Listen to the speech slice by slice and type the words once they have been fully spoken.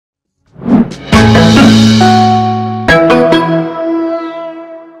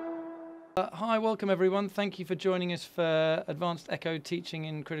welcome everyone. Thank you for joining us for Advanced Echo Teaching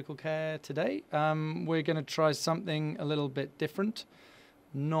in Critical Care today. We're going to try something a little bit different.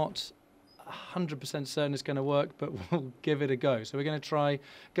 Not 100% certain it's going to work, but we'll give it a go. So we're going to try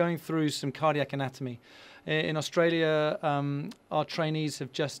going through some cardiac anatomy. In Australia, our trainees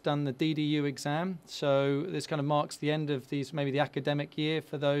have just done the DDU exam, so this kind of marks the end of these, maybe the academic year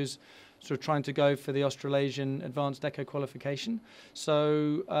for those sort of trying to go for the Australasian Advanced Echo qualification.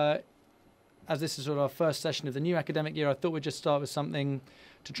 So as this is sort of our first session of the new academic year, I thought we'd just start with something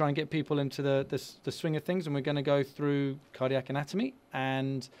to try and get people into the swing of things, and we're going to go through cardiac anatomy,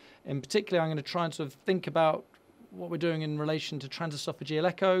 and in particular I'm going to try and sort of think about what we're doing in relation to transesophageal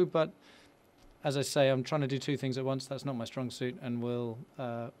echo, but as I say, I'm trying to do two things at once. That's not my strong suit, and we'll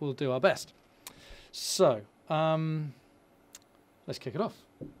do our best. So let's kick it off.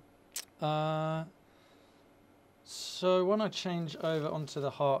 So why don't I change over onto the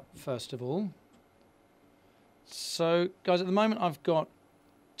heart first of all. So guys, at the moment I've got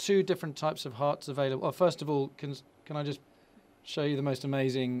two different types of hearts available. Well, first of all, can I just show you the most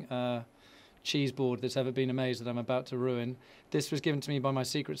amazing cheese board that's ever been made that I'm about to ruin. This was given to me by my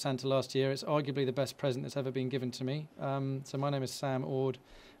Secret Santa last year. It's arguably the best present that's ever been given to me. So my name is Sam Orde,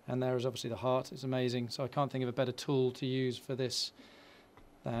 and there is obviously the heart. It's amazing. So I can't think of a better tool to use for this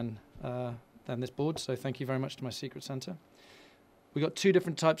than this board. So thank you very much to my Secret Santa. We've got two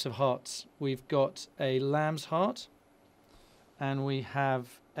different types of hearts. We've got a lamb's heart, and we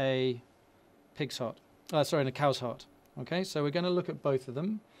have a pig's heart. And a cow's heart. Okay, so we're going to look at both of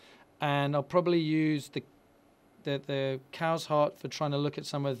them. And I'll probably use the cow's heart for trying to look at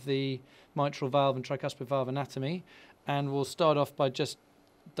some of the mitral valve and tricuspid valve anatomy. And we'll start off by just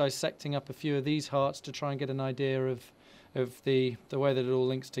dissecting up a few of these hearts to try and get an idea of the way that it all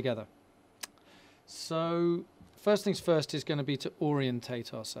links together. So first things first is going to be to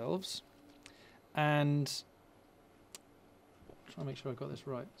orientate ourselves. And try and make sure I've got this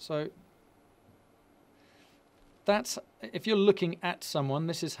right. So that's, if you're looking at someone,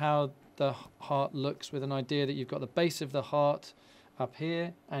 this is how the heart looks, with an idea that you've got the base of the heart up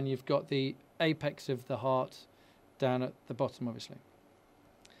here and you've got the apex of the heart down at the bottom, obviously.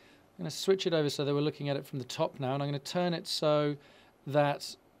 I'm going to switch it over so that we're looking at it from the top now, and I'm going to turn it so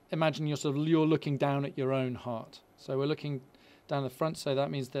that, imagine you're looking down at your own heart. So we're looking down the front, so that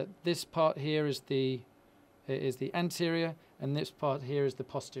means that this part here is the anterior and this part here is the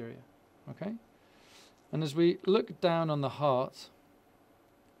posterior. Okay? And as we look down on the heart,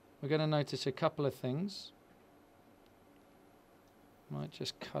 we're going to notice a couple of things. Might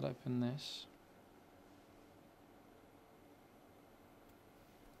just cut open this.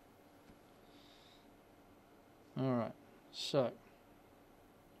 All right, so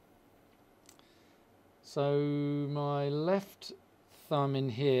my left thumb in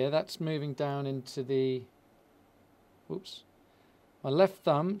here, that's moving down into the, whoops. My left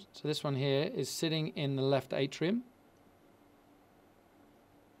thumb, so this one here, is sitting in the left atrium.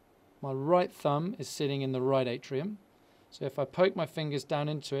 My right thumb is sitting in the right atrium. So if I poke my fingers down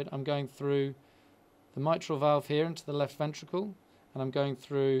into it, I'm going through the mitral valve here into the left ventricle, and I'm going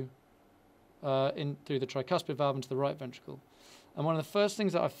through through the tricuspid valve into the right ventricle. And one of the first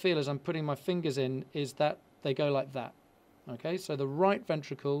things that I feel as I'm putting my fingers in is that they go like that. Okay, so the right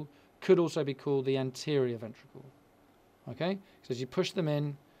ventricle could also be called the anterior ventricle. Okay, so as you push them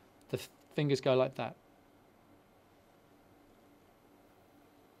in, the fingers go like that.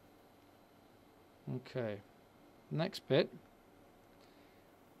 Okay, next bit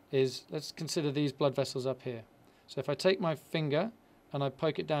is, let's consider these blood vessels up here. So if I take my finger and I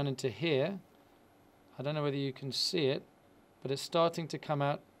poke it down into here, I don't know whether you can see it, but it's starting to come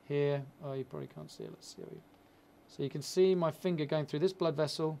out here. Oh, you probably can't see it. Let's see. So you can see my finger going through this blood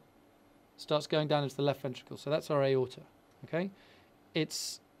vessel, starts going down into the left ventricle. So that's our aorta. Okay,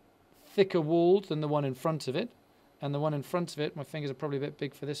 it's thicker walled than the one in front of it, and the one in front of it, my fingers are probably a bit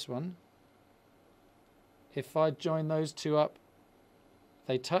big for this one. If I join those two up,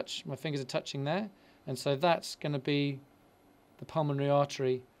 they touch. My fingers are touching there, and so that's going to be the pulmonary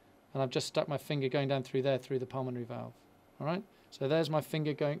artery, and I've just stuck my finger going down through there through the pulmonary valve. All right, so there's my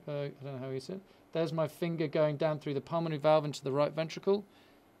finger going, I don't know how you see it. There's my finger going down through the pulmonary valve into the right ventricle.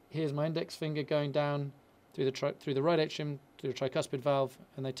 Here's my index finger going down through the right atrium, through the tricuspid valve,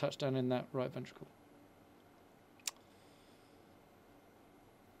 and they touch down in that right ventricle.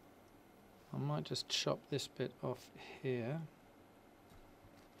 I might just chop this bit off here.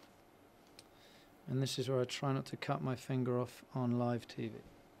 And this is where I try not to cut my finger off on live TV.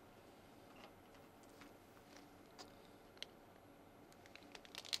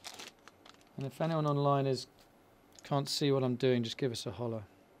 And if anyone online can't see what I'm doing, just give us a holler.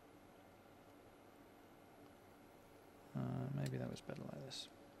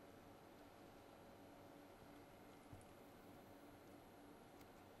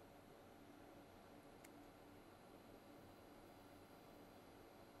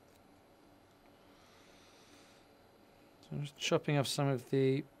 I'm just chopping off some of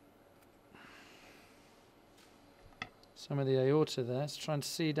the aorta there. Just trying to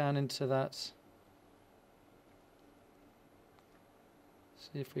see down into that. See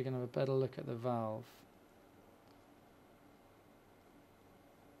if we can have a better look at the valve.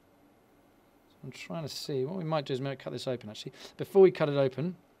 So I'm trying to see. What we might do is maybe cut this open actually. Before we cut it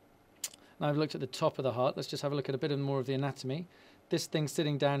open, now I've looked at the top of the heart. Let's just have a look at a bit more of the anatomy. This thing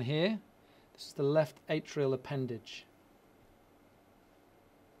sitting down here, this is the left atrial appendage.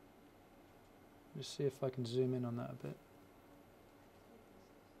 Just see if I can zoom in on that a bit.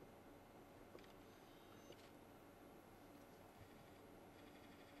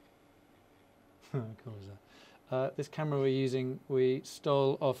 How cool is that? This camera we're using, we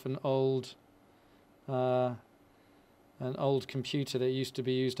stole off an old computer that used to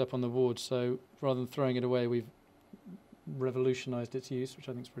be used up on the ward. So rather than throwing it away, we've revolutionized its use, which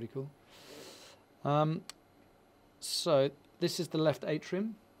I think is pretty cool. So this is the left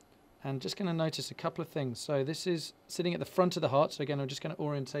atrium, and just going to notice a couple of things. So this is sitting at the front of the heart. So again, I'm just going to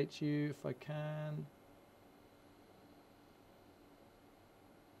orientate you if I can.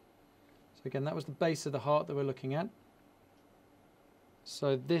 So again, that was the base of the heart that we're looking at.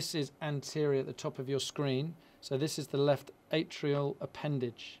 So this is anterior at the top of your screen. So this is the left atrial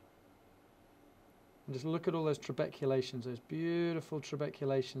appendage. And just look at all those trabeculations, those beautiful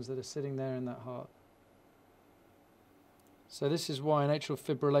trabeculations that are sitting there in that heart. So this is why in atrial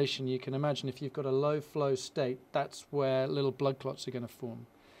fibrillation, you can imagine if you've got a low flow state, that's where little blood clots are going to form.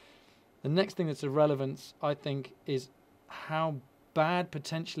 The next thing that's of relevance, I think, is how bad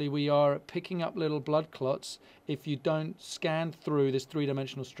potentially we are at picking up little blood clots if you don't scan through this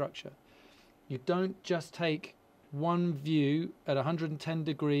three-dimensional structure. You don't just take one view at 110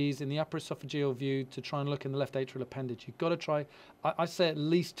 degrees in the upper esophageal view to try and look in the left atrial appendage. You've got to try, I say at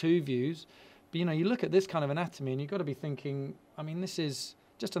least 2 views, but you know, you look at this kind of anatomy and you've got to be thinking, I mean, this is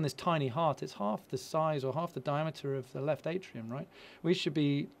just on this tiny heart, it's half the size or half the diameter of the left atrium, right? We should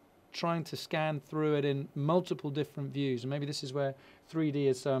be trying to scan through it in multiple different views, and maybe this is where 3D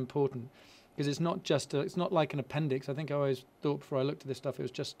is so important, because it's not just it's not like an appendix. I think I always thought before I looked at this stuff it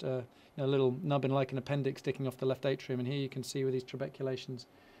was just a little nubbin like an appendix sticking off the left atrium, and here you can see with these trabeculations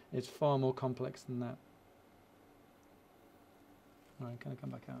it's far more complex than that. All right, can I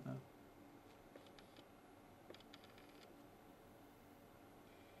come back out now?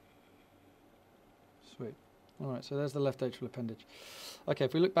 Sweet. All right, so there's the left atrial appendage. Okay,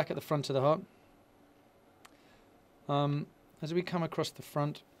 if we look back at the front of the heart, as we come across the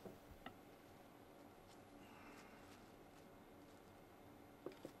front,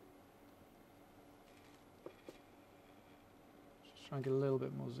 just try and get a little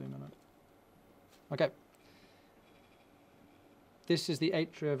bit more zoom on it. Okay, this is the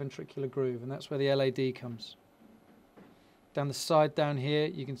atrioventricular groove, and that's where the LAD comes. Down the side down here,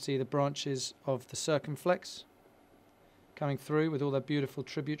 you can see the branches of the circumflex coming through with all their beautiful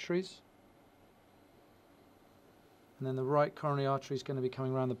tributaries. And then the right coronary artery is going to be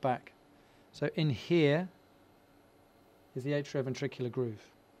coming around the back. So in here is the atrioventricular groove.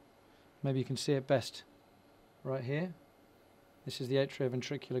 Maybe you can see it best right here. This is the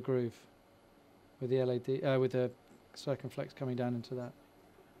atrioventricular groove with the LAD, with the circumflex coming down into that.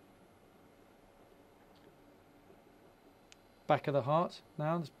 Back of the heart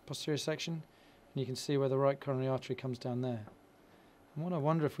now, the posterior section. And you can see where the right coronary artery comes down there. And what I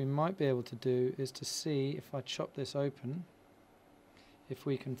wonder if we might be able to do is to see if I chop this open, if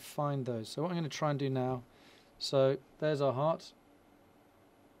we can find those. So what I'm going to try and do now, so there's our heart,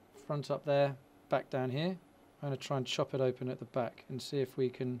 front up there, back down here. I'm going to try and chop it open at the back and see if we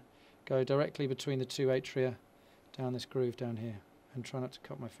can go directly between the 2 atria down this groove down here, and try not to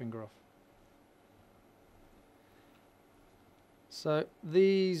cut my finger off. So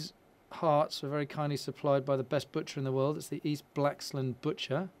these hearts were very kindly supplied by the best butcher in the world. It's the East Blaxland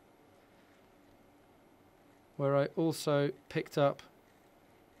Butcher, where I also picked up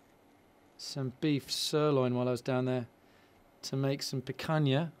some beef sirloin while I was down there to make some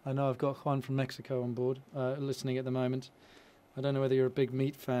picanha. I know I've got Juan from Mexico on board, listening at the moment. I don't know whether you're a big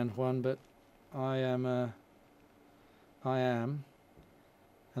meat fan, Juan, but I am.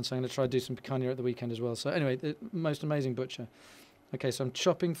 And so I'm going to try to do some picanha at the weekend as well. So anyway, the most amazing butcher. Okay, so I'm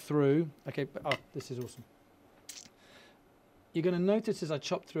chopping through. Okay, this is awesome. You're going to notice as I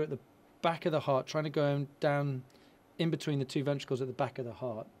chop through at the back of the heart, trying to go down in between the 2 ventricles at the back of the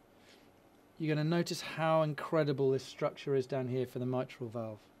heart, you're going to notice how incredible this structure is down here for the mitral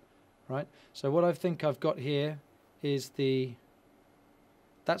valve, right? So what I think I've got here is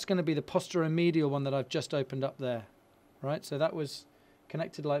that's going to be the posteromedial one that I've just opened up there, right? So that was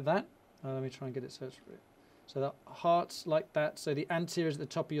connected like that. Let me try and get it so it's So the heart's like that. So the anterior is at the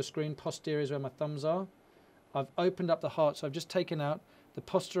top of your screen, posterior is where my thumbs are. I've opened up the heart, so I've just taken out the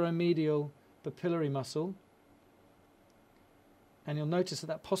posteromedial papillary muscle. And you'll notice that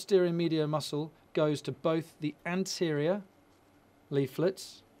that posterior medial muscle goes to both the anterior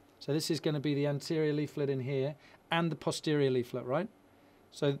leaflets. So this is going to be the anterior leaflet in here and the posterior leaflet, right?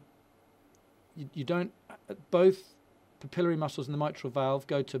 So you don't, both papillary muscles in the mitral valve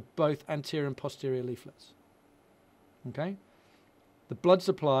go to both anterior and posterior leaflets. Okay? The blood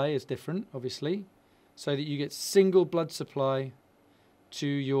supply is different, obviously, so that you get single blood supply to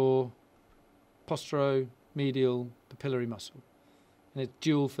your posteromedial papillary muscle. And it's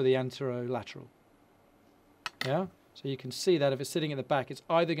dual for the anterolateral. Yeah? So you can see that if it's sitting at the back, it's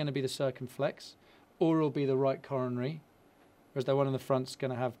either going to be the circumflex or it'll be the right coronary, whereas the one in the front's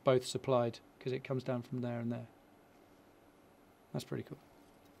going to have both supplied because it comes down from there and there. That's pretty cool.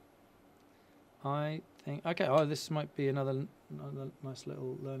 I think, okay, oh, this might be another nice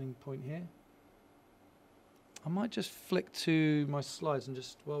little learning point here. I might just flick to my slides and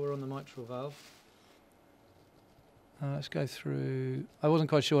just, while we're on the mitral valve, let's go through. I wasn't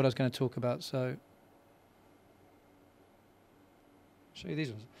quite sure what I was going to talk about, so I'll show you these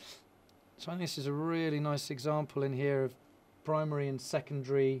ones. So I think this is a really nice example in here of primary and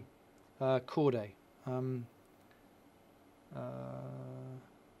secondary chordae.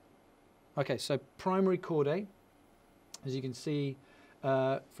 Okay, so primary chordae, as you can see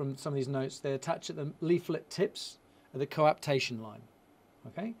from some of these notes, they attach at the leaflet tips at the coaptation line.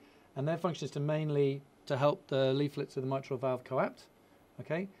 Okay, and their function is to mainly to help the leaflets of the mitral valve coapt.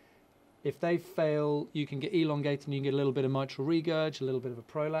 Okay, if they fail, you can get elongated and you can get a little bit of mitral regurg, a little bit of a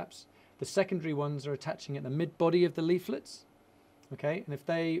prolapse. The secondary ones are attaching at the mid-body of the leaflets. Okay, and if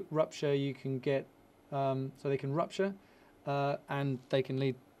they rupture, you can get, so they can rupture and they can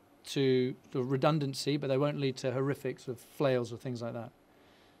lead to the redundancy, but they won't lead to horrific sort of flails or things like that.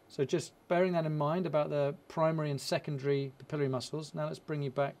 So just bearing that in mind about the primary and secondary papillary muscles. Now let's bring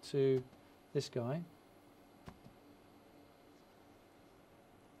you back to this guy.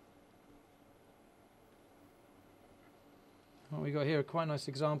 What we got here, a quite nice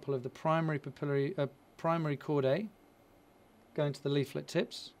example of the primary papillary, primary chordae going to the leaflet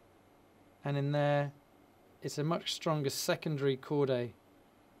tips, and in there, it's a much stronger secondary chordae.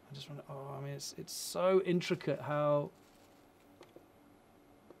 I just want to, oh, I mean, it's so intricate how.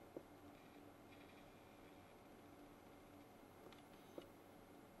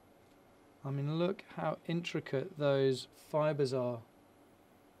 I mean, look how intricate those fibers are.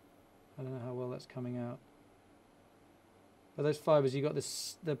 I don't know how well that's coming out. But those fibers, you got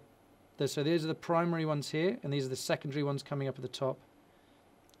this, so these are the primary ones here, and these are the secondary ones coming up at the top.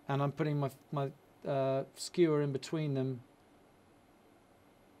 And I'm putting my skewer in between them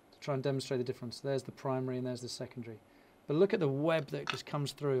to try and demonstrate the difference. There's the primary and there's the secondary. But look at the web that just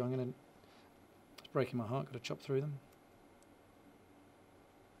comes through. It's breaking my heart, got to chop through them.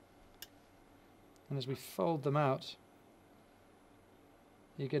 And as we fold them out,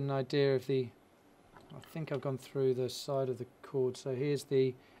 you get an idea of the, I think I've gone through the side of the cord. So here's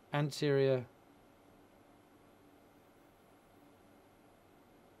the anterior.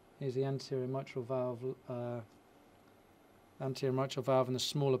 Here's the anterior mitral valve, and the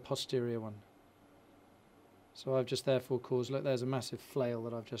smaller posterior one. So I've just therefore caused, look, there's a massive flail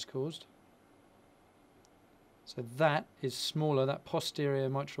that I've just caused. So that is smaller, that posterior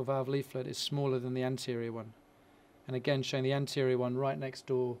mitral valve leaflet is smaller than the anterior one. And again, showing the anterior one right next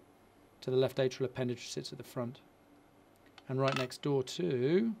door to the left atrial appendage, which sits at the front. And right next door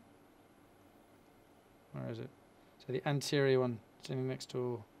to, where is it? So the anterior one sitting next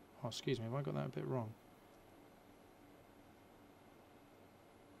door, oh, excuse me, have I got that a bit wrong?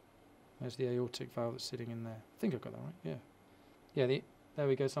 There's the aortic valve that's sitting in there. I think I've got that right, yeah. Yeah, there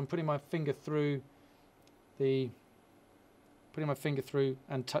we go. So I'm putting my finger through and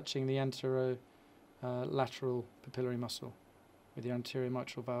touching the anterolateral papillary muscle with the anterior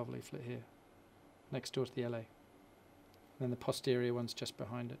mitral valve leaflet here, next door to the LA. And then the posterior one's just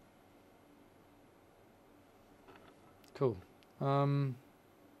behind it. Cool. All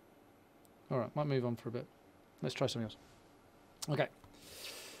right, might move on for a bit. Let's try something else. Okay.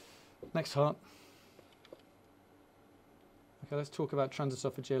 Next heart. Okay, let's talk about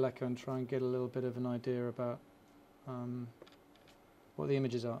transesophageal echo and try and get a little bit of an idea about what the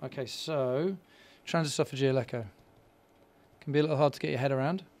images are. Okay, so transesophageal echo can be a little hard to get your head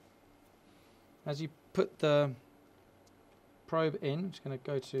around. As you put the probe in, I'm just going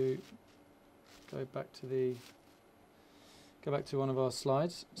to go back to one of our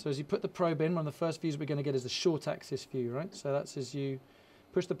slides. So as you put the probe in, one of the first views we're going to get is the short axis view, right? So that's as you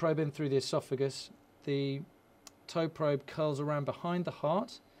push the probe in through the esophagus, the toe probe curls around behind the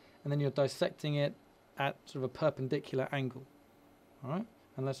heart, and then you're dissecting it at sort of a perpendicular angle. All right,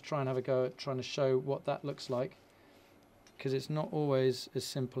 and let's try and have a go at trying to show what that looks like, because it's not always as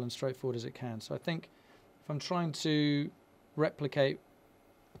simple and straightforward as it can. So I think if I'm trying to replicate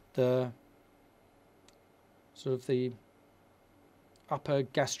the sort of the upper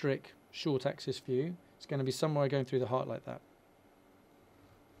gastric short axis view, it's going to be somewhere going through the heart like that.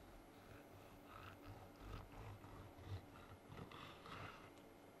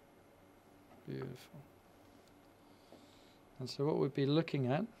 Beautiful. And so what we'd be looking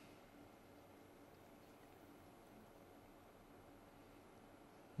at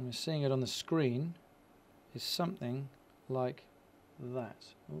and we're seeing it on the screen is something like that.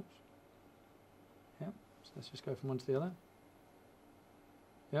 Oops. Yeah, so let's just go from one to the other.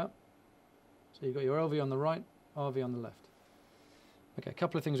 Yeah. So you've got your LV on the right, RV on the left. Okay, a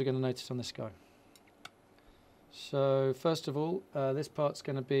couple of things we're going to notice on this guy. So first of all, this part's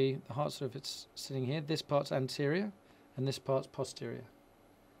going to be, the heart sort of it's sitting here, this part's anterior and this part's posterior.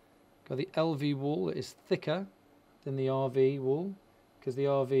 Got the LV wall that is thicker than the RV wall, because the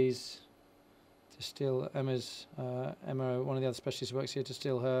RV's, to steal Emma, one of the other specialists who works here, to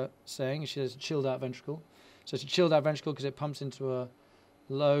steal her saying, she has a chilled out ventricle. So it's a chilled out ventricle because it pumps into a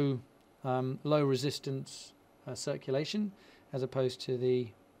low resistance circulation, as opposed to the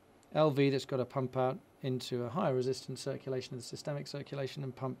LV that's got to pump out into a higher resistance circulation, the systemic circulation,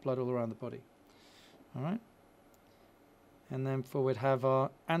 and pump blood all around the body. All right. And then we'd have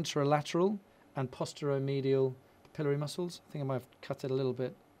our anterolateral and posteromedial papillary muscles. I think I might have cut it a little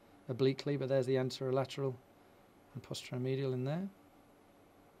bit obliquely, but there's the anterolateral and posteromedial in there.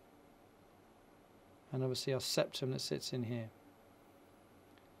 And obviously our septum that sits in here.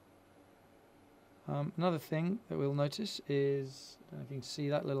 Another thing that we'll notice is, I don't know if you can see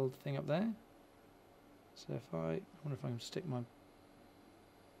that little thing up there. So if I wonder if I can stick my...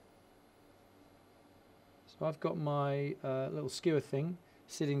 So I've got my little skewer thing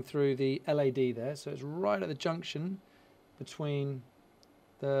sitting through the LAD there. So it's right at the junction between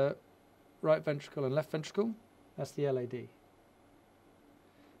the right ventricle and left ventricle. That's the LAD.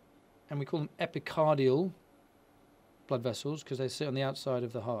 And we call them epicardial blood vessels because they sit on the outside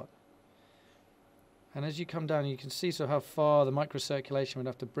of the heart. And as you come down, you can see so how far the microcirculation would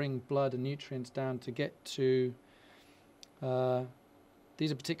have to bring blood and nutrients down to get to...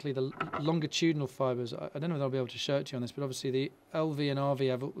 these are particularly the longitudinal fibres. I don't know if I'll be able to show it to you on this, but obviously the LV and RV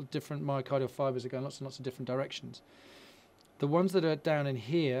have different myocardial fibres that go in lots and lots of different directions. The ones that are down in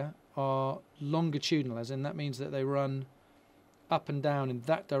here are longitudinal, as in that means that they run up and down in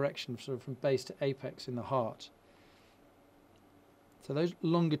that direction, sort of from base to apex in the heart. So those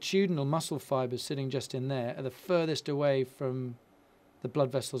longitudinal muscle fibres sitting just in there are the furthest away from the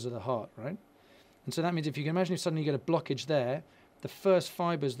blood vessels of the heart, right? And so that means if you can imagine if suddenly you get a blockage there, the first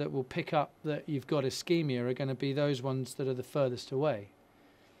fibres that will pick up that you've got ischemia are going to be those ones that are the furthest away.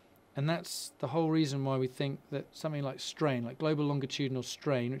 And that's the whole reason why we think that something like strain, like global longitudinal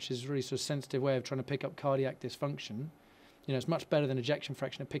strain, which is a really sort of sensitive way of trying to pick up cardiac dysfunction, you know, it's much better than ejection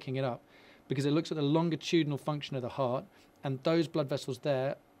fraction at picking it up, because it looks at the longitudinal function of the heart, and those blood vessels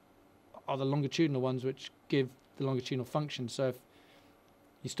there are the longitudinal ones which give the longitudinal function. So if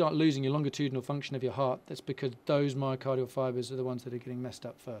you start losing your longitudinal function of your heart, that's because those myocardial fibres are the ones that are getting messed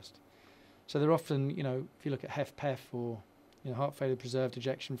up first. So they're often, you know, if you look at HFpEF or, you know, heart failure preserved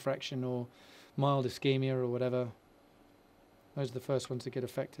ejection fraction or mild ischemia or whatever, those are the first ones that get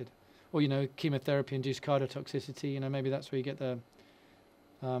affected. Or, you know, chemotherapy-induced cardiotoxicity, you know, maybe that's where you get the,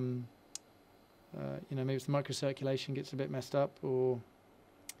 you know, maybe it's the microcirculation gets a bit messed up, or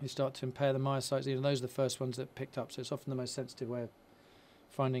you start to impair the myocytes. You know, those are the first ones that picked up. So it's often the most sensitive way of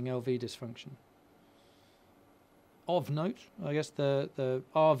finding LV dysfunction. Of note, I guess the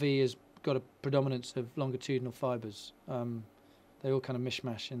RV has got a predominance of longitudinal fibres. They all kind of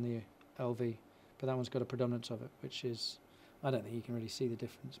mishmash in the LV, but that one's got a predominance of it, which is, I don't think you can really see the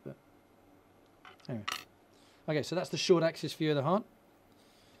difference, but anyway. Okay, so that's the short axis view of the heart.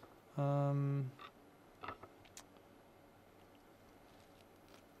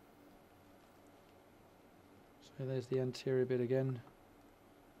 So there's the anterior bit again.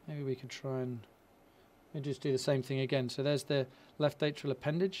 Maybe we could try and just do the same thing again. So there's the left atrial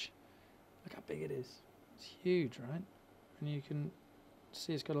appendage. Look how big it is. It's huge, right? And you can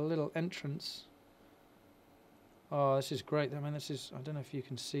see it's got a little entrance. Oh, this is great. I mean, this is, I don't know if you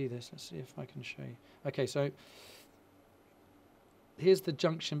can see this. Let's see if I can show you. Okay, so here's the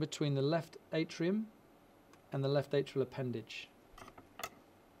junction between the left atrium and the left atrial appendage.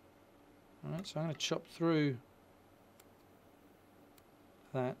 All right, so I'm going to chop through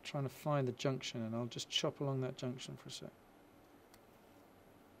that, trying to find the junction, and I'll just chop along that junction for a sec.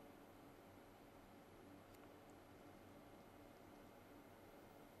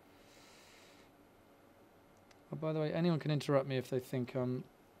 Oh, by the way, anyone can interrupt me if they think I'm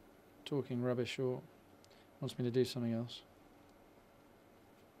talking rubbish or wants me to do something else.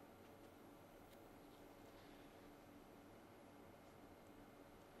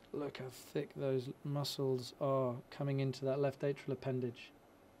 Look how thick those muscles are coming into that left atrial appendage.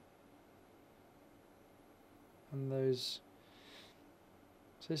 And those...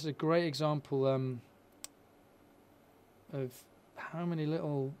 So this is a great example of how many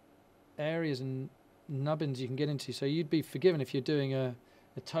little areas and nubbins you can get into. So you'd be forgiven if you're doing a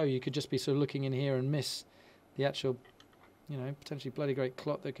toe. You could just be sort of looking in here and miss the actual, you know, potentially bloody great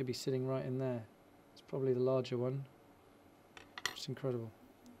clot that could be sitting right in there. It's probably the larger one. It's incredible.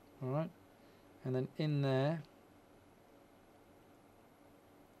 All right, and then in there,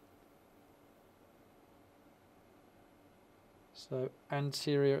 so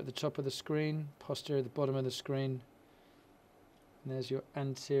anterior at the top of the screen, posterior at the bottom of the screen, and there's your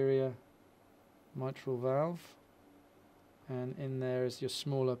anterior mitral valve, and in there is your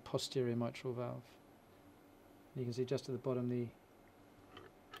smaller posterior mitral valve. You can see just at the bottom in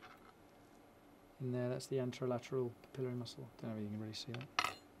there, that's the anterolateral papillary muscle. Don't know if you can really see that.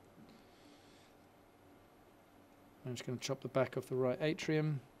 I'm just going to chop the back off the right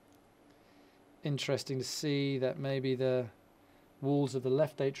atrium. Interesting to see that maybe the walls of the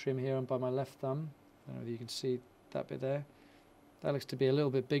left atrium here on by my left thumb, I don't know whether you can see that bit there, that looks to be a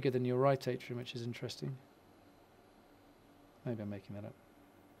little bit bigger than your right atrium, which is interesting. Maybe I'm making that up.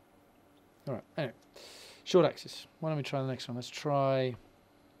 Alright, anyway, short axis. Why don't we try the next one? Let's try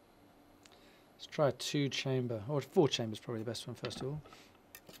a 2-chamber, or 4 chambers, probably the best one first of all.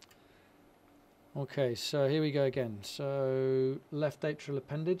 Okay, so here we go again. So left atrial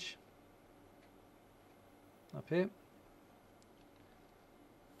appendage up here.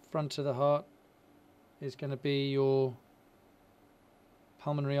 Front of the heart is going to be your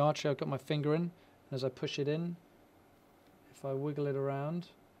pulmonary artery. I've got my finger in, and as I push it in, if I wiggle it around,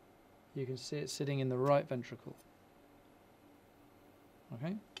 you can see it sitting in the right ventricle.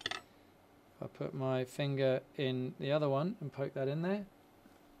 Okay. If I put my finger in the other one and poke that in there,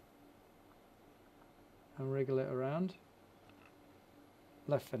 and wriggle it around,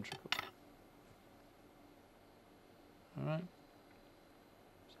 left ventricle. Alright,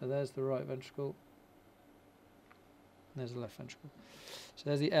 so there's the right ventricle, and there's the left ventricle. So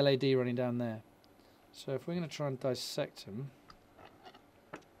there's the LAD running down there. So if we're going to try and dissect him,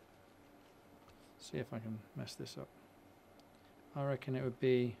 see if I can mess this up. I reckon it would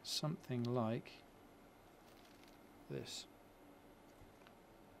be something like this.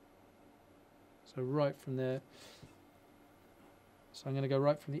 So right from there, so I'm going to go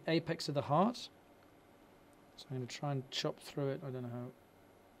right from the apex of the heart. So I'm going to try and chop through it. I don't know how.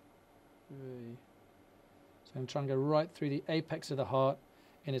 So I'm going to try and go right through the apex of the heart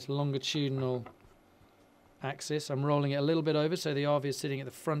in its longitudinal axis. I'm rolling it a little bit over so the RV is sitting at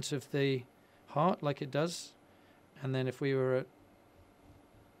the front of the heart like it does. And then if we were at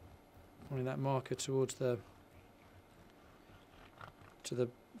pointing that marker towards to the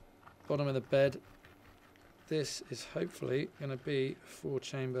bottom of the bed, this is hopefully going to be a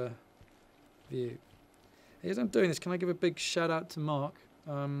 4-chamber view. As I'm doing this, can I give a big shout out to Mark,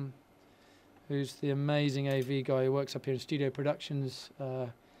 who's the amazing AV guy who works up here in Studio Productions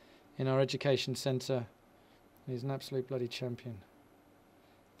in our education centre. He's an absolute bloody champion.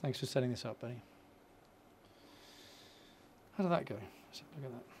 Thanks for setting this up, buddy. How did that go? Let's have a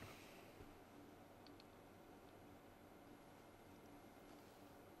look at that.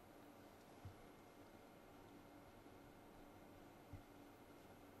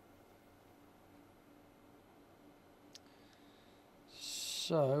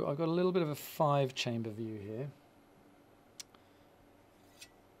 So I've got a little bit of a 5-chamber view here.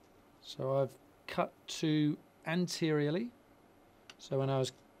 So I've cut 2 anteriorly. So when I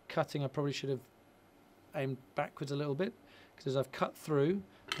was cutting, I probably should have aimed backwards a little bit, because as I've cut through,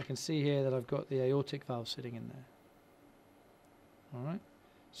 I can see here that I've got the aortic valve sitting in there. All right.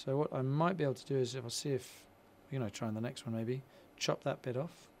 So what I might be able to do is, if I see if, try on the next one maybe, chop that bit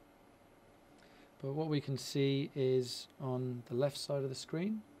off. But what we can see is on the left side of the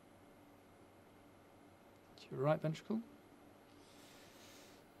screen, it's your right ventricle,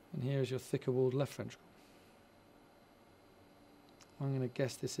 and here is your thicker walled left ventricle. I'm going to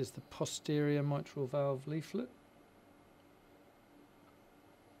guess this is the posterior mitral valve leaflet.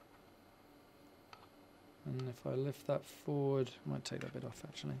 And if I lift that forward, I might take that bit off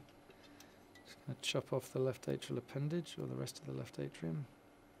actually. Just going to chop off the left atrial appendage, or the rest of the left atrium.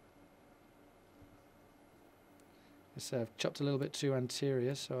 So I've chopped a little bit too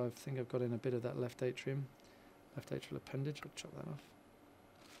anterior, so I think I've got in a bit of that left atrium, left atrial appendage. I'll chop that off.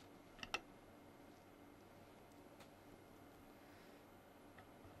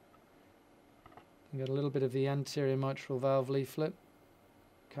 You got a little bit of the anterior mitral valve leaflet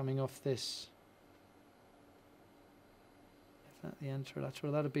coming off this. Is that the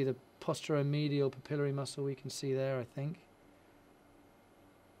anterolateral? That would be the posteromedial papillary muscle we can see there, I think.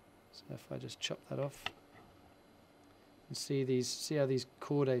 So if I just chop that off, and see how these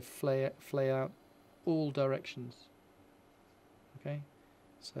chordae flay out all directions. Okay,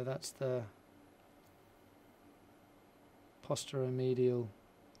 so that's the posteromedial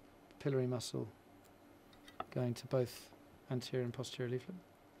papillary muscle going to both anterior and posterior leaflet.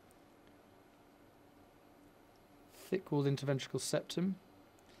 Thick-walled interventricular septum,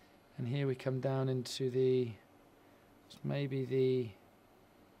 and here we come down into the maybe the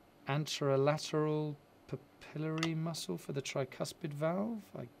anterolateral papillary muscle for the tricuspid valve,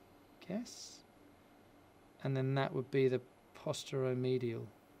 I guess, and then that would be the posteromedial.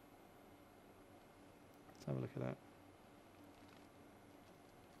 Let's have a look at that.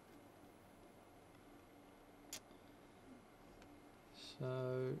 So,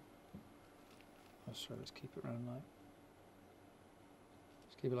 oh sorry, let's keep it round like.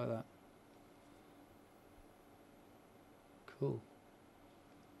 Let's keep it like that. Cool.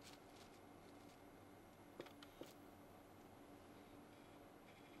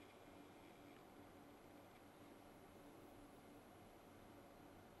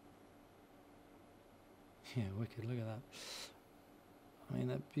 Yeah, wicked, look at that. I mean,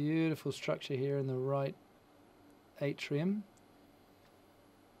 that beautiful structure here in the right atrium,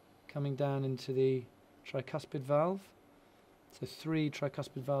 coming down into the tricuspid valve. So 3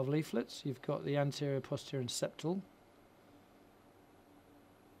 tricuspid valve leaflets. You've got the anterior, posterior and septal.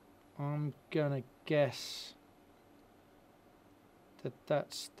 I'm gonna guess that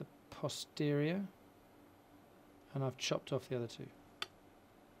that's the posterior, and I've chopped off the other 2.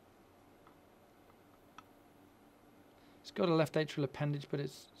 It's got a left atrial appendage, but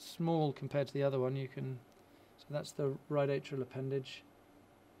it's small compared to the other one. So that's the right atrial appendage.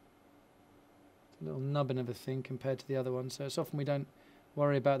 It's a little nubbin of a thing compared to the other one. So it's often we don't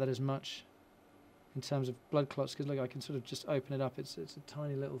worry about that as much in terms of blood clots, because look, I can sort of just open it up. It's a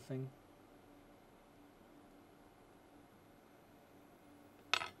tiny little thing.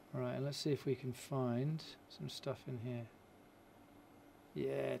 All right, and let's see if we can find some stuff in here.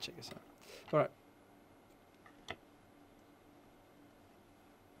 Yeah, check this out. All right.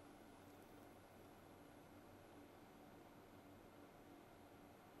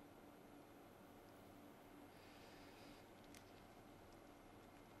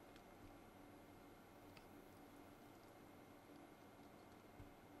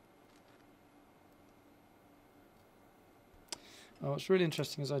 Oh, what's really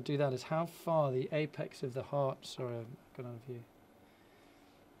interesting as I do that is how far the apex of the heart, sorry, I've got out of view.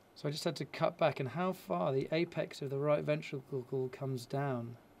 So I just had to cut back, and how far the apex of the right ventricle comes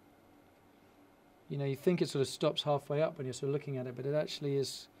down. You know, you think it sort of stops halfway up when you're sort of looking at it, but it actually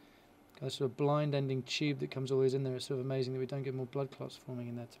is got a sort of blind ending tube that comes always in there. It's sort of amazing that we don't get more blood clots forming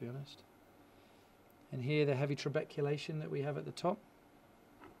in there, to be honest. And here the heavy trabeculation that we have at the top,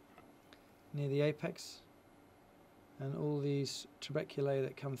 near the apex. And all these trabeculae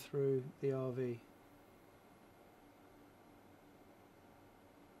that come through the RV.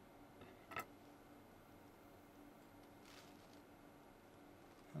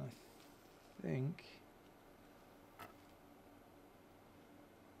 And I think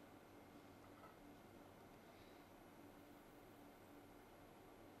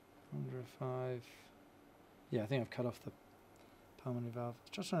yeah, I think I've cut off the pulmonary valve. I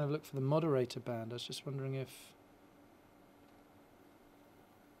was just trying to look for the moderator band. I was just wondering if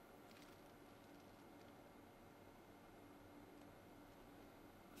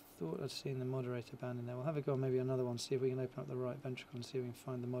thought I'd seen the moderator band in there. We'll have a go on maybe another one, see if we can open up the right ventricle and see if we can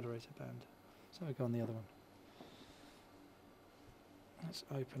find the moderator band. So we'll go on the other one. Let's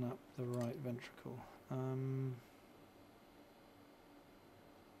open up the right ventricle. How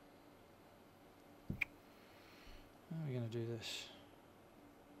are we going to do this?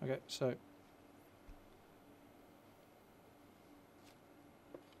 Okay, so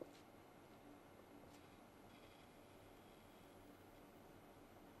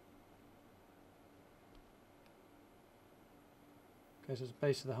so it's the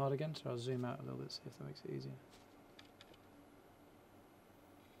base of the heart again, so I'll zoom out a little bit, see if that makes it easier.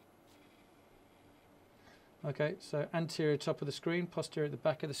 Okay, so anterior top of the screen, posterior at the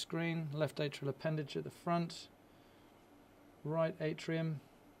back of the screen, left atrial appendage at the front, right atrium,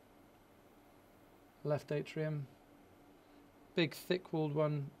 left atrium, big thick-walled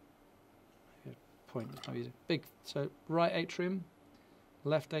one. Point. Big. So right atrium,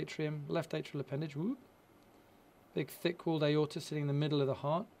 left atrial appendage. Whoop. Big thick-walled aorta sitting in the middle of the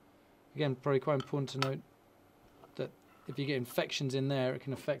heart. Again, probably quite important to note that if you get infections in there, it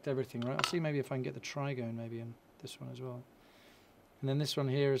can affect everything, right? I'll see maybe if I can get the trigone maybe in this one as well. And then this one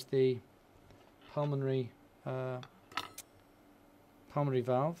here is the pulmonary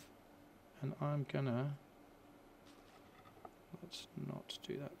valve, and I'm gonna, let's not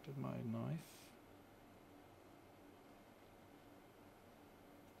do that with my knife.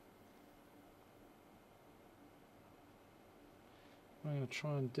 What I'm going to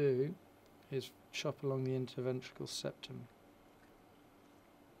try and do is chop along the interventricular septum.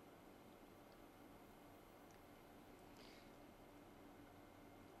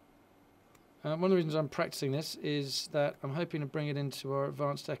 One of the reasons I'm practicing this is that I'm hoping to bring it into our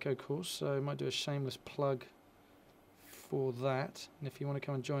advanced echo course, so I might do a shameless plug for that. And if you want to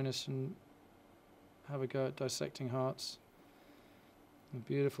come and join us and have a go at dissecting hearts, in the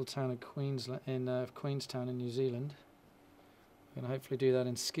beautiful town of Queenstown in New Zealand, we're going to hopefully do that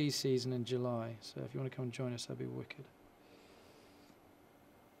in ski season in July. So if you want to come and join us, that'd be wicked.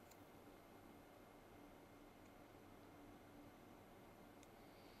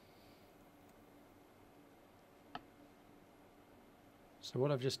 So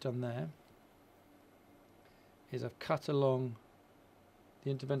what I've just done there is I've cut along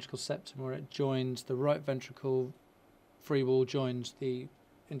the interventricular septum where it joins the right ventricle free wall joins the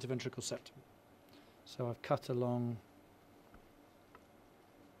interventricular septum. So I've cut along.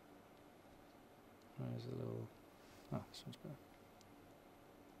 There's a little. Oh, this one's better.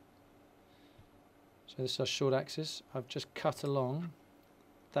 So this is our short axis. I've just cut along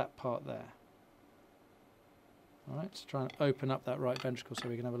that part there. All right, let's try and open up that right ventricle so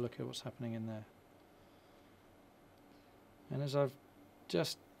we can have a look at what's happening in there. And as I've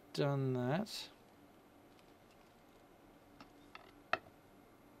just done that,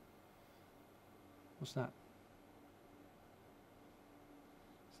 what's that?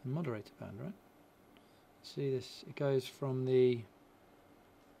 It's the moderator band, right? See this, it goes from the,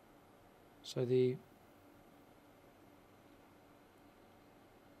 so the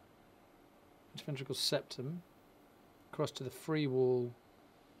interventricular septum across to the free wall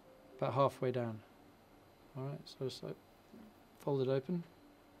about halfway down. Alright, so just like fold it open.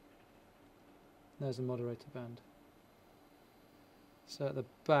 There's the moderator band. So at the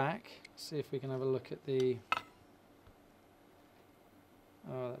back, see if we can have a look at the,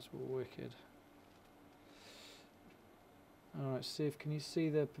 oh that's wicked. Alright, see if, can you see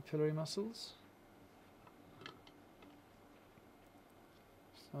the papillary muscles?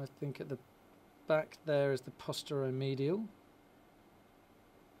 So I think at the back there is the posteromedial. Don't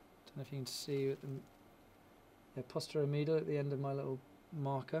know if you can see at the, yeah, posteromedial at the end of my little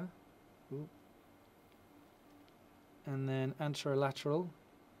marker. Ooh. And then anterolateral.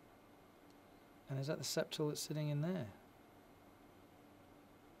 And is that the septal that's sitting in there?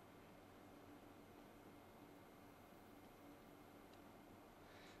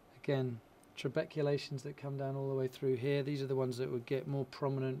 Again, trabeculations that come down all the way through here. These are the ones that would get more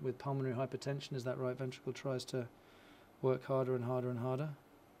prominent with pulmonary hypertension as that right ventricle tries to work harder and harder and harder.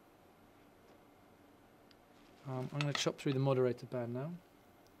 I'm going to chop through the moderator band now.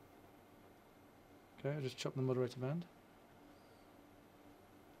 Okay, I'll just chop the moderator band.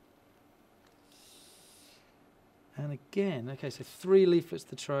 And again, okay, so 3 leaflets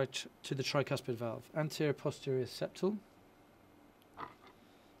to the tricuspid valve. Anterior, posterior, septal.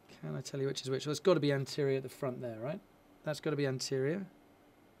 Can I tell you which is which? Well, it's got to be anterior at the front there, right? That's got to be anterior.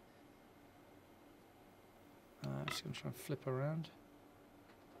 I'm just going to try and flip around.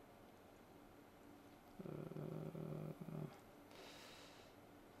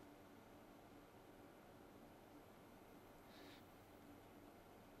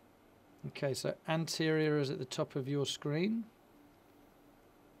 Okay, so anterior is at the top of your screen.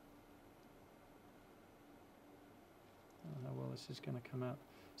 I don't know how well this is going to come out.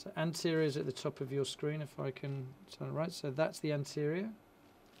 So anterior is at the top of your screen, if I can turn it right. So that's the anterior.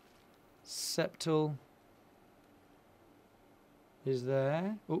 Septal is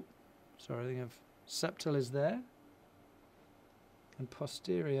there. Oh, sorry, I think I've... Septal is there. And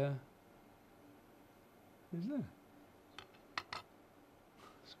posterior is there.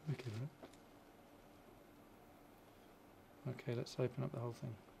 It's wicked, right? Okay, let's open up the whole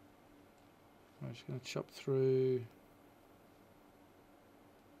thing. I'm just going to chop through...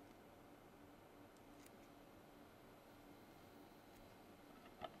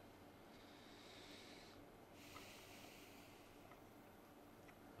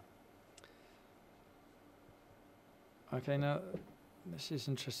 Okay, now this is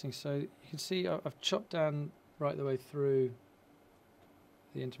interesting. So you can see I've chopped down right the way through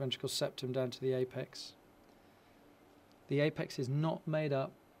the interventricular septum down to the apex. The apex is not made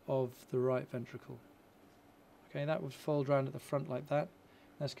up of the right ventricle. Okay, that would fold round at the front like that.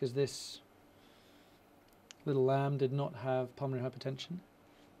 That's because this little lamb did not have pulmonary hypertension.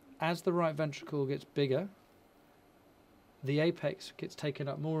 As the right ventricle gets bigger, the apex gets taken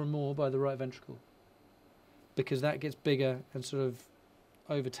up more and more by the right ventricle, because that gets bigger and sort of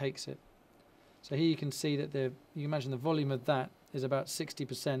overtakes it. So here you can see that you can imagine the volume of that is about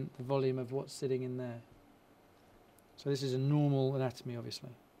 60% the volume of what's sitting in there. So this is a normal anatomy, obviously.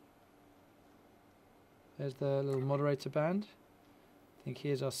 There's the little moderator band. I think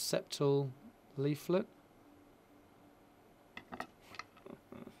here's our septal leaflet. I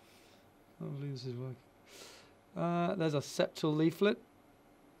can't believe this is working. There's our septal leaflet.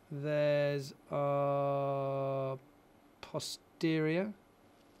 There's our posterior,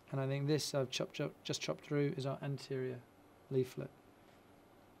 and I think this I've just chopped through is our anterior leaflet.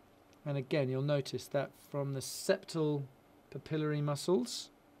 And again, you'll notice that from the septal papillary muscles,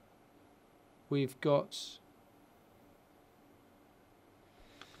 we've got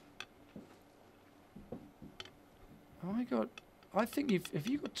I think if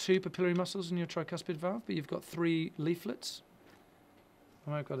you've got 2 papillary muscles in your tricuspid valve, but you've got 3 leaflets. I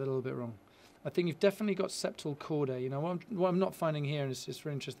might have got it a little bit wrong. I think you've definitely got septal chordae. You know, what I'm not finding here, and it's just for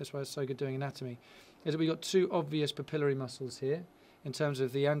interest, that's why it's so good doing anatomy, is that we've got 2 obvious papillary muscles here in terms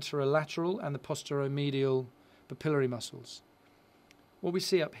of the anterolateral and the posteromedial papillary muscles. What we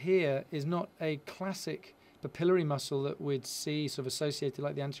see up here is not a classic papillary muscle that we'd see sort of associated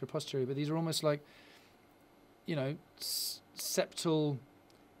like the anterior posterior, but these are almost like, you know, septal,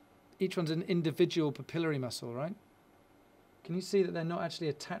 each one's an individual papillary muscle, right? Can you see that they're not actually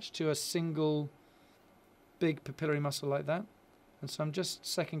attached to a single big papillary muscle like that? And so I'm just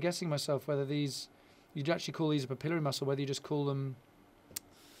second guessing myself whether these, you'd actually call these a papillary muscle, whether you just call them,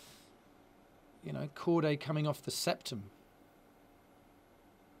 you know, chordae coming off the septum.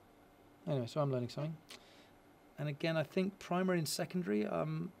 Anyway, so I'm learning something. And again, I think primary and secondary,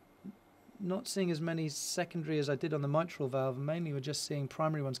 not seeing as many secondary as I did on the mitral valve. Mainly we're just seeing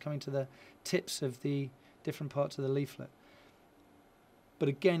primary ones coming to the tips of the different parts of the leaflet. But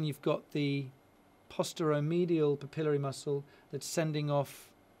again, you've got the posteromedial papillary muscle that's sending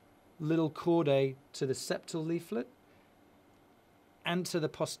off little chordae to the septal leaflet and to the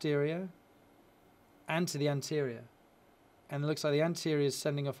posterior and to the anterior. And it looks like the anterior is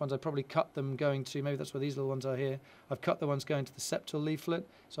sending off ones. I probably cut them going to, maybe that's where these little ones are here. I've cut the ones going to the septal leaflet.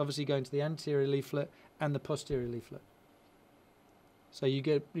 So obviously going to the anterior leaflet and the posterior leaflet. So you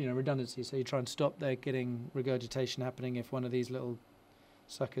get, you know, redundancy. So you try and stop there getting regurgitation happening if one of these little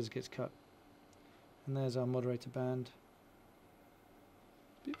suckers gets cut. And there's our moderator band.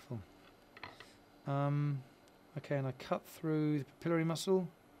 Beautiful. Okay, and I cut through the papillary muscle.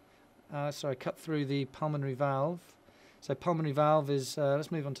 Sorry, I cut through the pulmonary valve. So pulmonary valve is,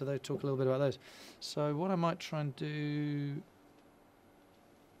 let's move on to those, talk a little bit about those. So what I might try and do,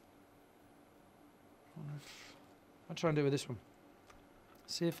 I'll try and do it with this one.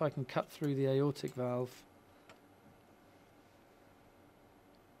 See if I can cut through the aortic valve.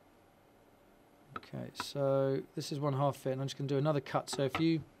 Okay, so this is 1/2 fit, and I'm just going to do another cut. So if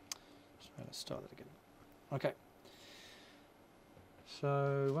you, sorry, let's start that again. Okay.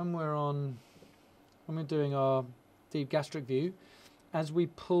 So when we're doing our deep gastric view, as we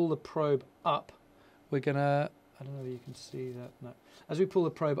pull the probe up, we're gonna, I don't know if you can see that, no. As we pull the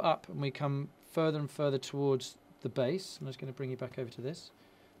probe up and we come further and further towards the base, I'm just going to bring you back over to this.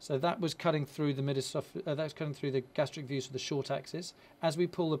 So that was cutting through the that's cutting through the gastric view, so the short axis. As we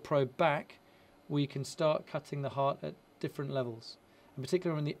pull the probe back, we can start cutting the heart at different levels. In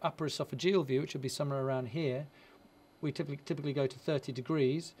particular, in the upper esophageal view, which would be somewhere around here, we typically go to 30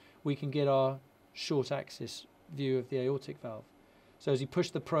 degrees. We can get our short axis view of the aortic valve. So as you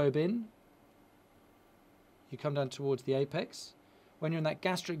push the probe in, you come down towards the apex. When you're in that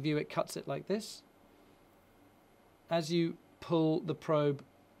gastric view, it cuts it like this. As you pull the probe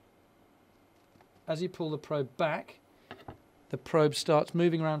back, the probe starts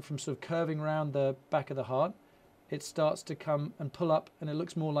moving around from sort of curving around the back of the heart. It starts to come and pull up, and it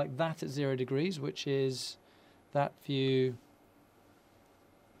looks more like that at 0 degrees, which is that view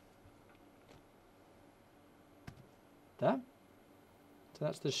there.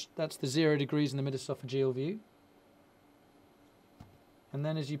 So that's the 0 degrees in the mid-esophageal view. And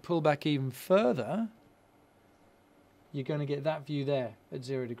then as you pull back even further, you're going to get that view there at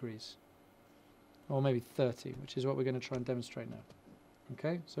 0 degrees. Or maybe 30, which is what we're going to try and demonstrate now.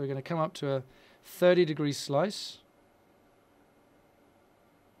 Okay, so we're going to come up to a 30-degree slice.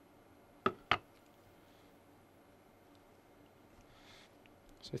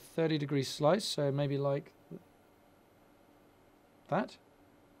 So 30-degree slice, so maybe like that.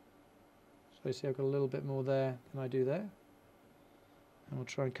 So you see I've got a little bit more there than I do there. And we'll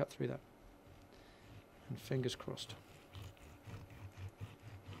try and cut through that. And fingers crossed.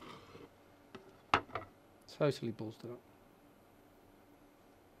 Totally balls it up.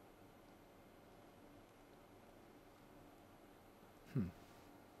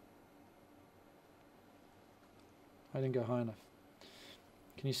 I didn't go high enough.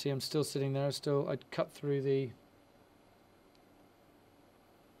 Can you see I'm still sitting there? I'd cut through the,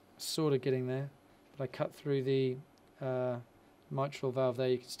 sort of getting there, but I cut through the mitral valve there.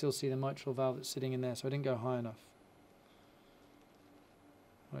 You can still see the mitral valve that's sitting in there, so I didn't go high enough.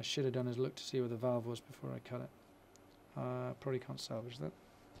 What I should have done is look to see where the valve was before I cut it. Probably can't salvage that.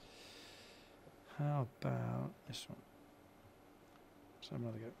 How about this one? Let's have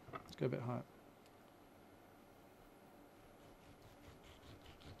another go. Let's go a bit higher.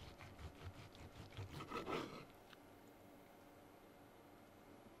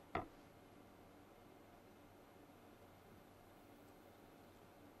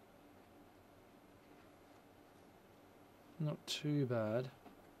 Not too bad.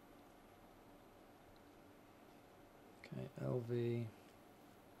 Okay, LV.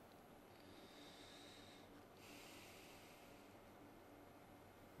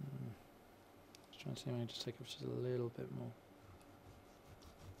 Just trying to see if I can just take off just a little bit more.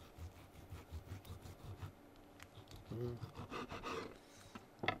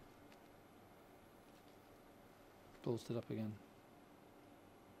 Balls it up again.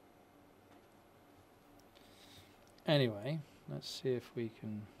 Anyway, let's see if we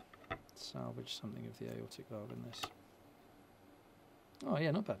can salvage something of the aortic valve in this. Oh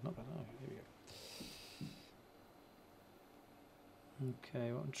yeah, not bad, not bad. Oh, here we go.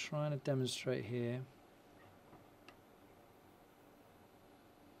 Okay, what I'm trying to demonstrate here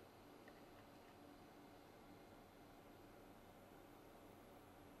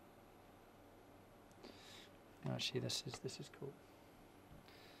actually this is cool.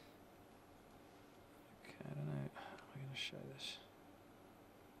 Okay, I don't know. I'm going to show this.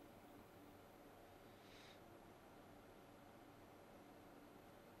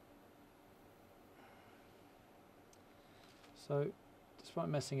 So, despite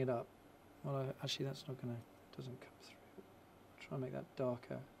messing it up, well, actually that's not going to, doesn't come through. Try and make that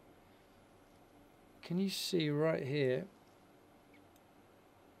darker. Can you see right here?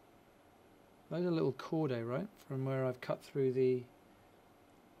 Those are little chordae, right? From where I've cut through the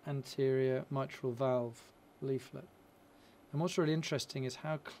anterior mitral valve leaflet. And what's really interesting is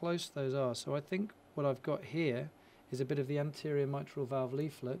how close those are. So I think what I've got here is a bit of the anterior mitral valve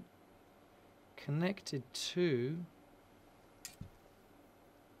leaflet connected to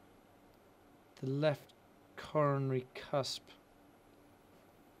the left coronary cusp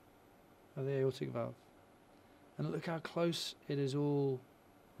of the aortic valve. And look how close it is all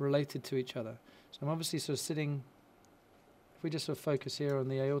related to each other. So I'm obviously sort of sitting, if we just sort of focus here on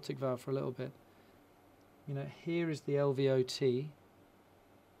the aortic valve for a little bit, you know, here is the LVOT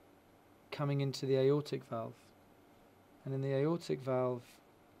coming into the aortic valve. And in the aortic valve,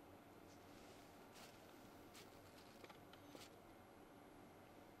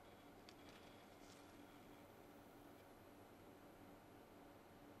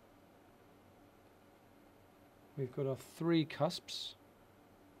 we've got our three cusps.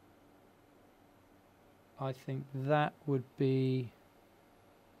 I think that would be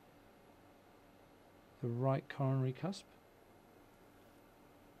the right coronary cusp.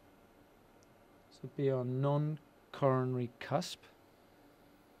 So it'd be our non-coronary cusp.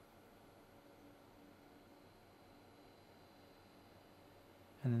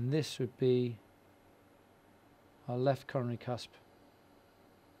 And then this would be our left coronary cusp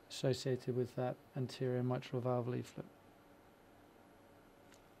associated with that anterior mitral valve leaflet,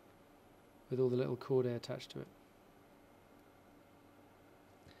 with all the little chordae attached to it.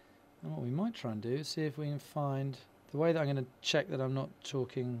 And what we might try and do is see if we can find, the way that I'm going to check that I'm not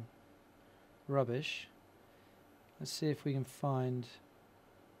talking rubbish, let's see if we can find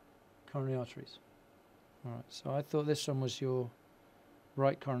coronary arteries. Alright, so I thought this one was your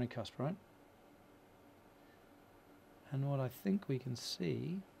right coronary cusp, right? And what I think we can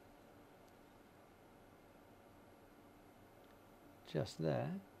see just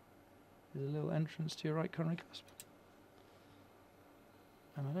there is a little entrance to your right coronary cusp.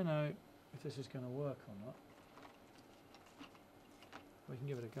 And I don't know if this is going to work or not. We can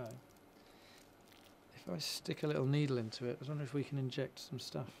give it a go. If I stick a little needle into it, I was wondering if we can inject some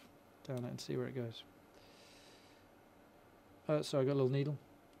stuff down it and see where it goes. So I got a little needle.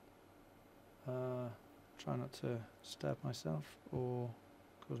 Try not to stab myself or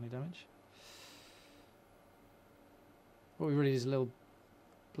cause any damage. What we really need is a little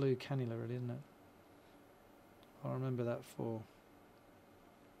blue cannula, really, isn't it? I'll remember that for...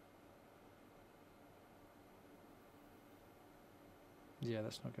 Yeah,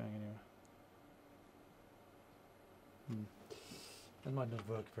 that's not going anywhere. That might not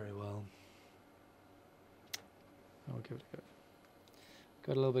work very well. I'll give it a go.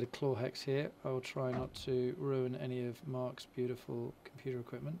 Got a little bit of claw hex here. I will try not to ruin any of Mark's beautiful computer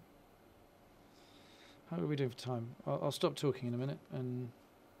equipment. How are we doing for time? I'll stop talking in a minute and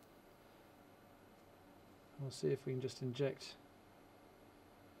we'll see if we can just inject.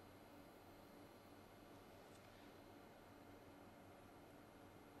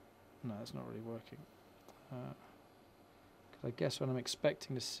 No, that's not really working. 'Cause I guess what I'm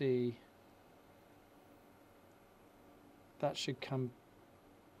expecting to see, that should come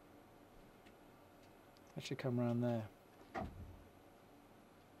around there.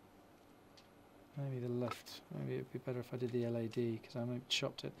 Maybe the left. Maybe it'd be better if I did the LAD because I might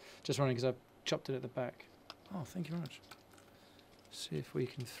chopped it. Just running because I've chopped it at the back. Oh, thank you very much. See if we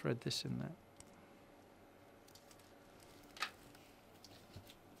can thread this in there.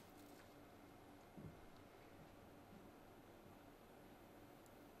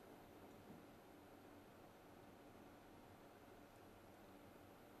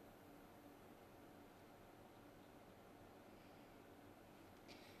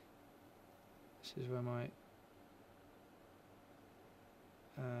 This is where my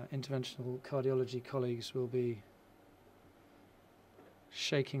interventional cardiology colleagues will be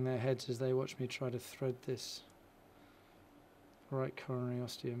shaking their heads as they watch me try to thread this right coronary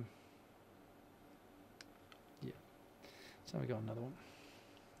ostium. Yeah. So we got another one.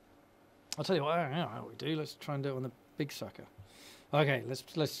 I'll tell you what, I don't know how we do. Let's try and do it on the big sucker. Okay, let's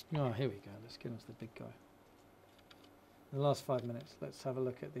oh, here we go. Let's get onto the big guy. In the last 5 minutes, let's have a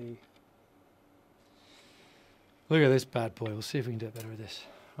look at the... Look at this bad boy. We'll see if we can do it better with this.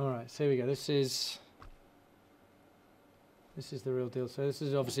 Alright, so here we go. This is the real deal. So this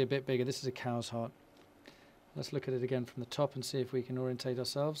is obviously a bit bigger. This is a cow's heart. Let's look at it again from the top and see if we can orientate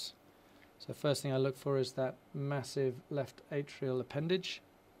ourselves. So first thing I look for is that massive left atrial appendage.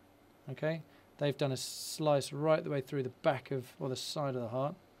 Okay, they've done a slice right the way through the back of, or the side of the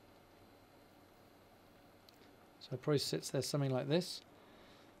heart. So it probably sits there something like this.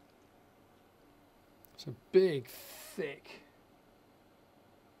 So big, thick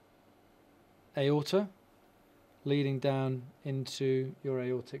aorta leading down into your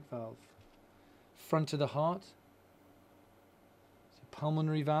aortic valve. Front of the heart, it's a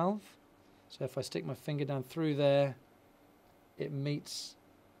pulmonary valve. So if I stick my finger down through there, it meets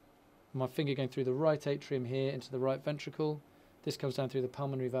my finger going through the right atrium here into the right ventricle. This comes down through the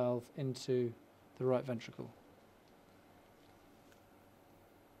pulmonary valve into the right ventricle.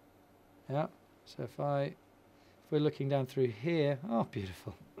 Yeah. So if we're looking down through here, oh,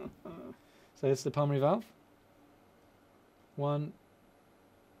 beautiful. So this is the pulmonary valve. 1,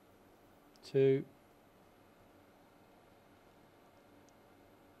 2,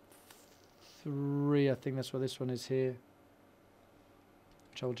 3. I think that's what this one is here,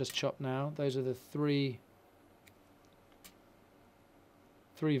 which I'll just chop now. Those are the three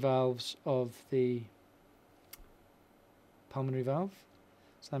valves of the pulmonary valve.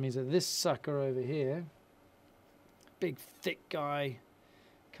 So that means that this sucker over here, big thick guy,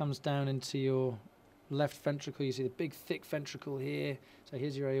 comes down into your left ventricle. You see the big thick ventricle here. So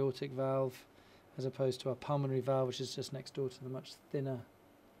here's your aortic valve, as opposed to our pulmonary valve, which is just next door to the much thinner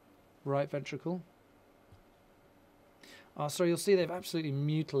right ventricle. Oh, sorry, you'll see they've absolutely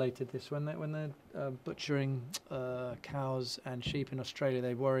mutilated this. When they're butchering cows and sheep in Australia,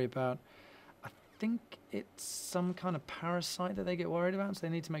 they worry about, I think it's some kind of parasite that they get worried about, so they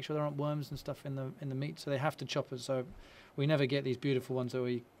need to make sure there aren't worms and stuff in the meat, so they have to chop it. So we never get these beautiful ones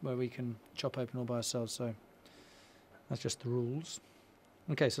where we can chop open all by ourselves. So that's just the rules.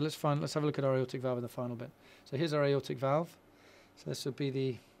 Okay, so let's have a look at our aortic valve in the final bit. So here's our aortic valve. So this would be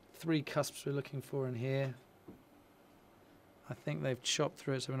the 3 cusps we're looking for in here. I think they've chopped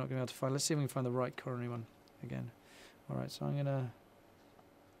through it, so we're not going to be able to find. Let's see if we can find the right coronary one again. All right, so I'm going to...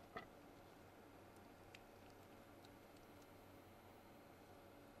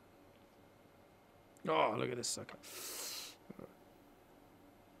 Oh, look at this sucker.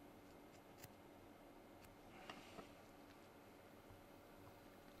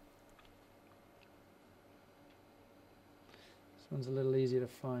 This one's a little easier to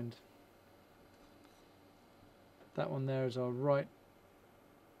find. That one there is our right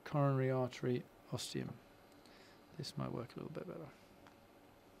coronary artery ostium. This might work a little bit better.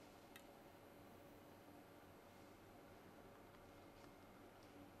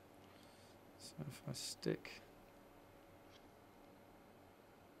 So if I stick...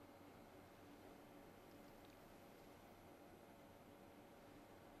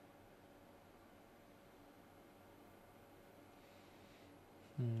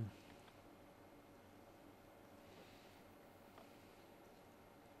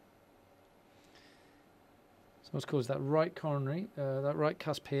 So what's called that right coronary, that right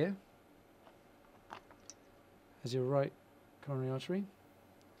cusp here, as your right coronary artery.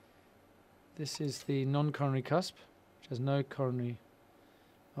 This is the non-coronary cusp, which has no coronary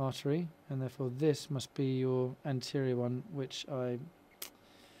artery, and therefore this must be your anterior one, which I'm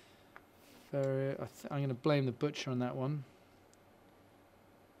going to blame the butcher on that one.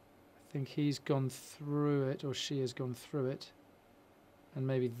 I think he's gone through it, or she has gone through it, and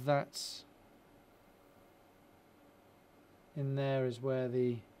maybe that's in there is where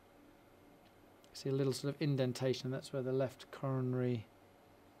the, see a little sort of indentation, and that's where the left coronary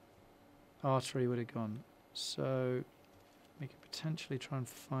artery would have gone. So we could potentially try and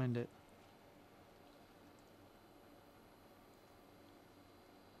find it.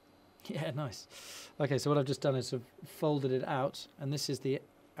 Yeah, nice. Okay, so what I've just done is sort of folded it out, and this is the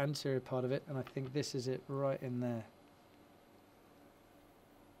anterior part of it, and I think this is it right in there.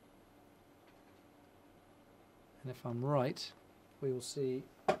 And if I'm right, we will see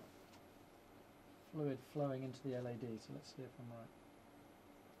fluid flowing into the LAD. So let's see if I'm right.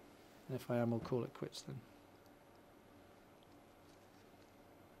 And if I am, we'll call it quits then.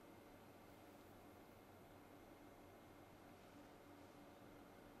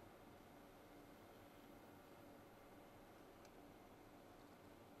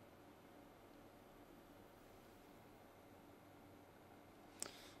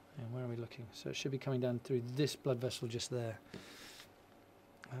 And where are we looking? So it should be coming down through this blood vessel just there.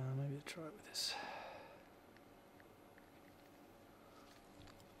 Maybe I'll try it with this.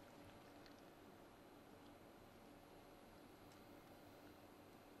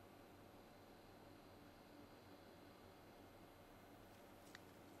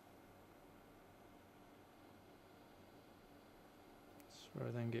 That's where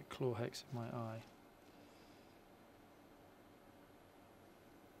I then get claw hex in my eye.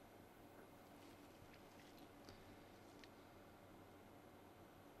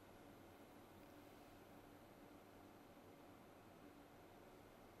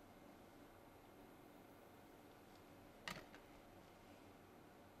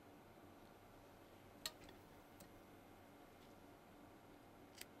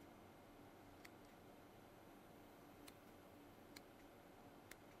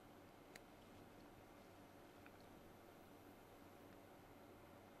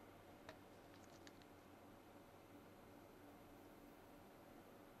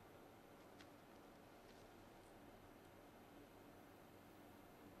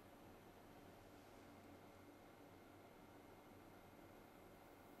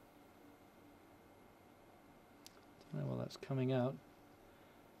 While that's coming out,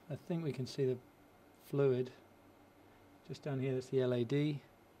 I think we can see the fluid just down here. That's the LAD, and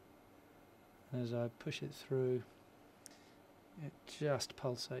as I push it through, it just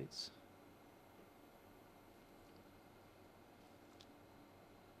pulsates.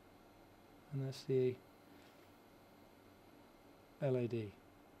 And that's the LAD. And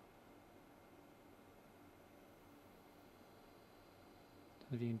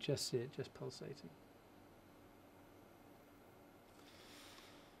if you can just see it just pulsating.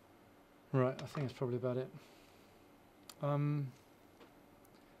 Right, I think that's probably about it.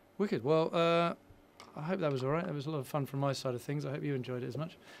 Wicked. Well, I hope that was all right. It was a lot of fun from my side of things. I hope you enjoyed it as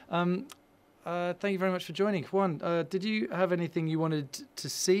much. Thank you very much for joining. Juan, did you have anything you wanted to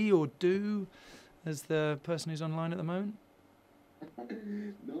see or do as the person who's online at the moment?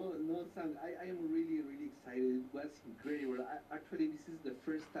 No, Sam. I am really, really excited. It was incredible. Actually, this is the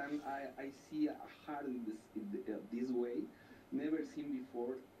first time I see a heart in this way. Never seen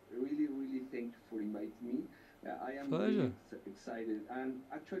before. Really, really thank you for inviting me. I am really excited. And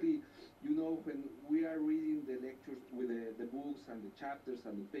actually, you know, when we are reading the lectures with the books and the chapters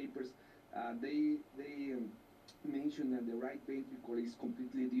and the papers, they mention that the right ventricle is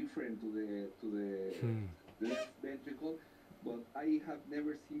completely different to the left ventricle, but I have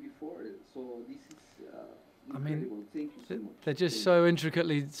never seen before. So this is incredible. Thank you so much. They're just so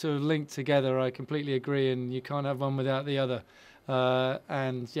intricately sort of linked together. I completely agree, and you can't have one without the other.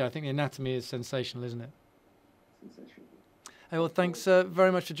 And yeah, I think the anatomy is sensational, isn't it? Sensational. Hey, well, thanks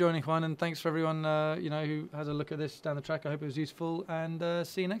very much for joining, Juan, and thanks for everyone who has a look at this down the track. I hope it was useful, and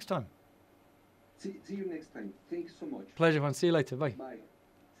see you next time. See you next time. Thanks so much. Pleasure, Juan. See you later. Bye. Bye.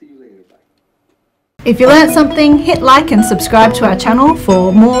 See you later. Bye. If you learnt something, hit like and subscribe to our channel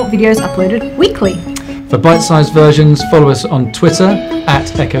for more videos uploaded weekly. For bite-sized versions, follow us on Twitter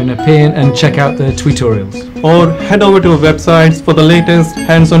 @EchoNepean and check out the tutorials. Or head over to our websites for the latest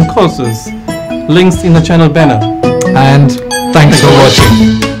hands-on courses. Links in the channel banner. And thanks for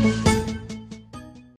watching.